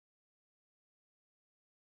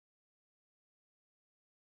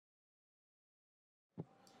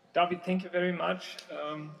David, thank you very much.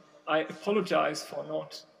 I apologize for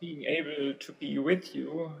not being able to be with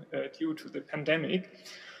you due to the pandemic.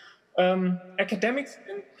 Academics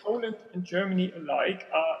in Poland and Germany alike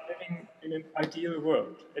are living in an ideal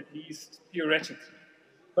world, at least theoretically.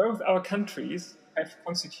 Both our countries have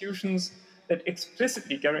constitutions that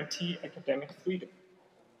explicitly guarantee academic freedom.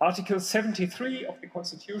 Article 73 of the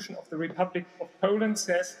Constitution of the Republic of Poland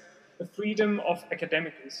says the freedom of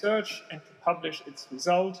academic research and to publish its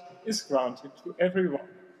result is granted to everyone.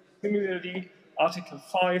 Similarly, Article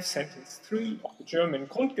 5, Sentence 3 of the German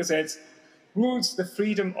Grundgesetz rules the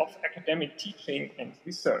freedom of academic teaching and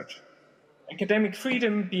research. Academic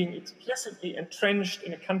freedom being explicitly entrenched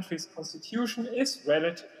in a country's constitution is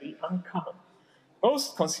relatively uncommon.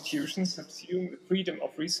 Most constitutions subsume the freedom of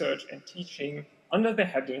research and teaching under the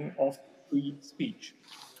heading of free speech.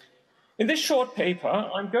 In this short paper,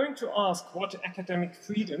 I'm going to ask what academic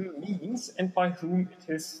freedom means and by whom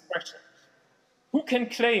it is threatened. Who can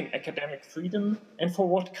claim academic freedom and for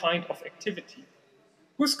what kind of activity?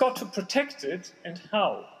 Who's got to protect it and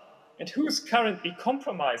how? And who is currently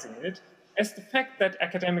compromising it, as the fact that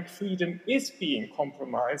academic freedom is being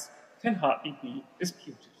compromised can hardly be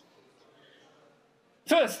disputed.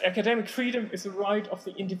 First, academic freedom is a right of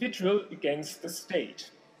the individual against the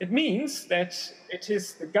state. It means that it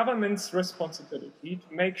is the government's responsibility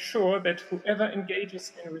to make sure that whoever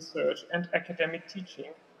engages in research and academic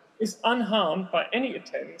teaching is unharmed by any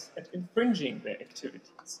attempts at infringing their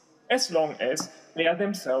activities, as long as they are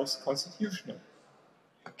themselves constitutional.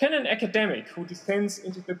 Can an academic who descends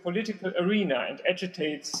into the political arena and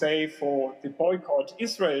agitates, say, for the boycott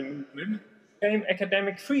Israel movement, claim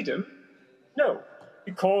academic freedom? No,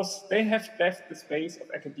 because they have left the space of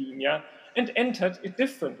academia and entered a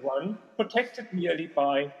different one, protected merely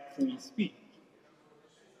by free speech.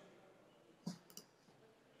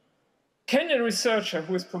 Can a researcher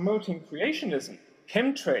who is promoting creationism,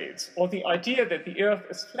 chemtrails, or the idea that the Earth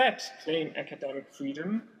is flat claim academic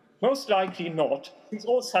freedom? Most likely not, since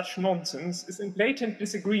all such nonsense is in blatant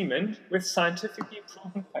disagreement with scientifically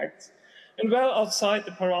proven facts and well outside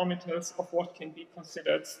the parameters of what can be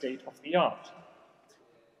considered state-of-the-art.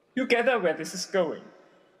 You gather where this is going.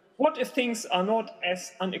 What if things are not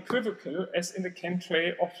as unequivocal as in the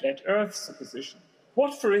chemtrail or flat Earth supposition?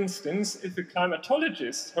 What, for instance, if a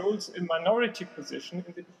climatologist holds a minority position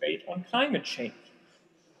in the debate on climate change?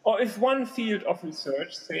 Or if one field of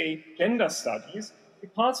research, say gender studies,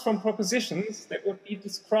 departs from propositions that would be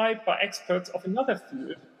described by experts of another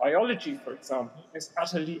field, biology, for example, as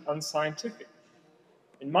utterly unscientific?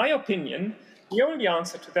 In my opinion, the only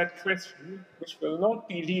answer to that question, which will not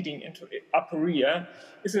be leading into aporia,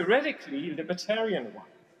 is a radically libertarian one.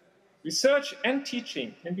 Research and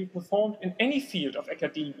teaching can be performed in any field of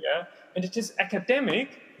academia, and it is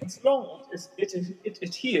academic as long as it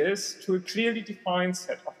adheres to a clearly defined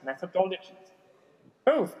set of methodologies.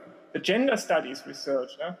 Both the gender studies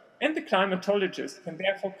researcher and the climatologist can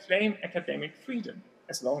therefore claim academic freedom,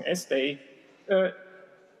 as long as they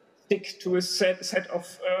stick to a set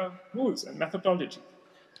of rules and methodologies.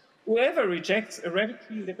 Whoever rejects a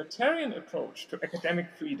radically libertarian approach to academic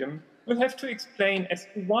freedom will have to explain as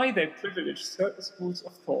to why they privilege certain schools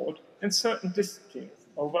of thought and certain disciplines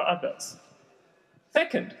over others.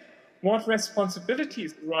 Second, what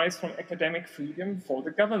responsibilities arise from academic freedom for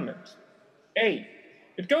the government? A,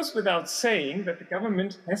 it goes without saying that the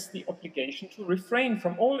government has the obligation to refrain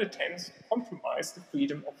from all attempts to compromise the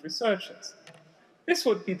freedom of researchers. This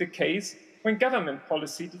would be the case when government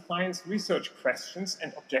policy defines research questions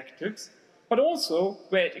and objectives, but also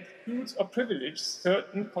where it excludes or privileges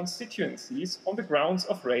certain constituencies on the grounds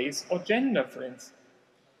of race or gender, for instance.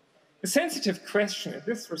 A sensitive question in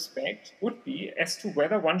this respect would be as to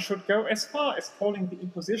whether one should go as far as calling the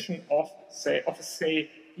imposition of a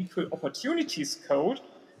equal opportunities code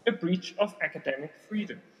a breach of academic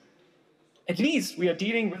freedom. At least we are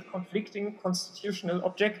dealing with conflicting constitutional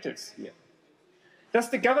objectives here. Does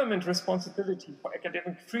the government responsibility for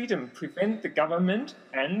academic freedom prevent the government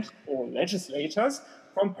and/or legislators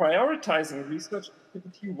from prioritizing research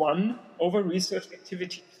activity 1 over research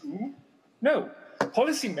activity 2? No.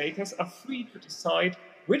 Policymakers are free to decide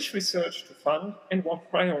which research to fund and what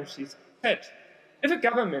priorities to set. If a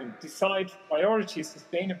government decides to prioritize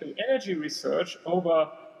sustainable energy research over,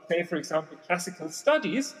 say, for example, classical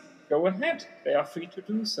studies, go ahead, they are free to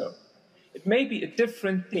do so. It may be a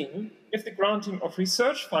different thing if the granting of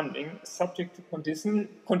research funding is subject to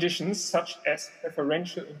conditions such as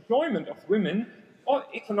preferential employment of women or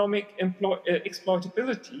economic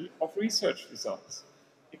exploitability of research results.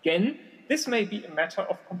 Again, this may be a matter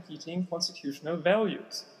of competing constitutional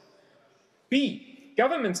values. B,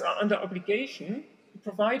 governments are under obligation to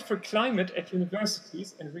provide for climate at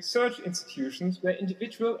universities and research institutions where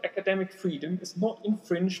individual academic freedom is not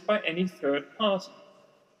infringed by any third party.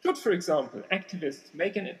 Should, for example, activists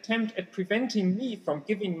make an attempt at preventing me from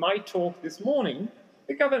giving my talk this morning,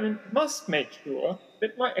 the government must make sure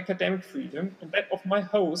that my academic freedom and that of my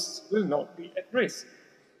hosts will not be at risk.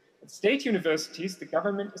 At state universities, the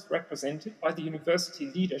government is represented by the university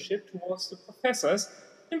leadership towards the professors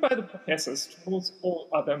and by the professors towards all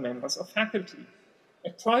other members of faculty.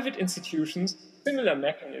 At private institutions, similar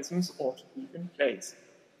mechanisms ought to be in place.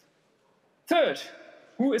 Third,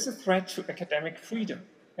 who is a threat to academic freedom?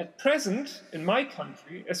 At present, in my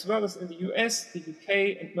country, as well as in the US, the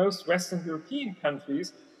UK, and most Western European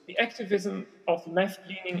countries, the activism of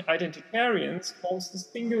left-leaning identitarians forms the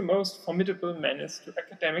single most formidable menace to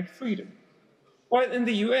academic freedom. While in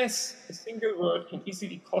the US, a single word can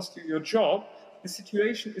easily cost you your job, the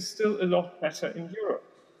situation is still a lot better in Europe.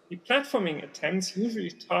 The platforming attempts usually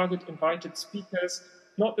target invited speakers,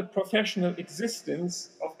 not the professional existence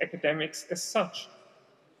of academics as such.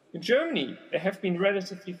 In Germany, there have been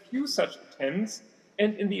relatively few such attempts,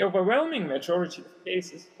 and in the overwhelming majority of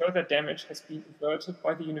cases, further damage has been averted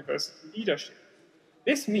by the university leadership.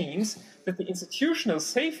 This means that the institutional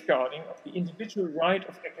safeguarding of the individual right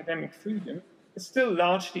of academic freedom is still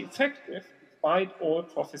largely effective, despite all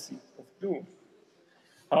prophecies of doom.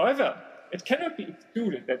 However, it cannot be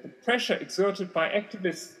excluded that the pressure exerted by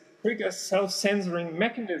activists triggers self-censoring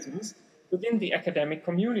mechanisms within the academic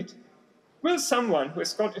community. Will someone who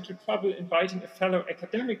has got into trouble inviting a fellow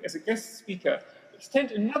academic as a guest speaker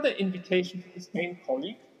extend another invitation to the same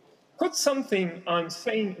colleague? Could something I'm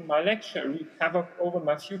saying in my lecture wreak havoc over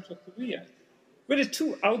my future career? Will a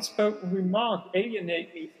too outspoken remark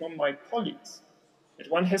alienate me from my colleagues? That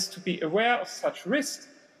one has to be aware of such risks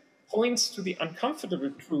points to the uncomfortable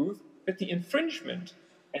truth that the infringement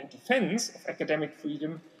and defense of academic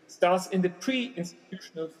freedom starts in the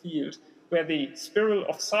pre-institutional field, where the spiral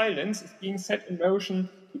of silence is being set in motion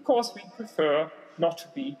because we prefer not to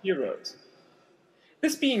be heroes.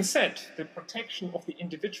 This being said, the protection of the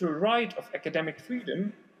individual right of academic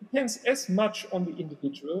freedom depends as much on the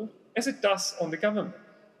individual as it does on the government.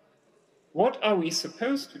 What are we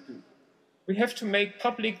supposed to do? We have to make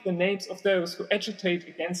public the names of those who agitate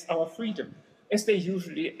against our freedom, as they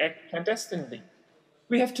usually act clandestinely.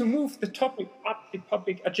 We have to move the topic up the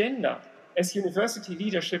public agenda, as university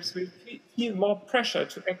leaderships will feel more pressure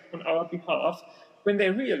to act on our behalf when they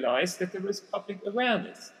realize that there is public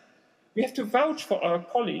awareness. We have to vouch for our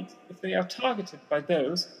colleagues if they are targeted by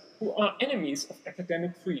those who are enemies of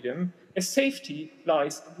academic freedom, as safety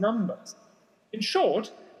lies in numbers. In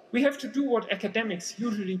short, we have to do what academics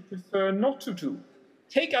usually prefer not to do: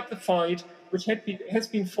 take up the fight which has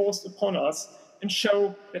been forced upon us and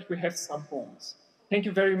show that we have some bones. Thank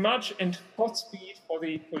you very much, and Godspeed for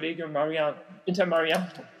the Collegium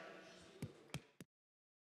Intermarium.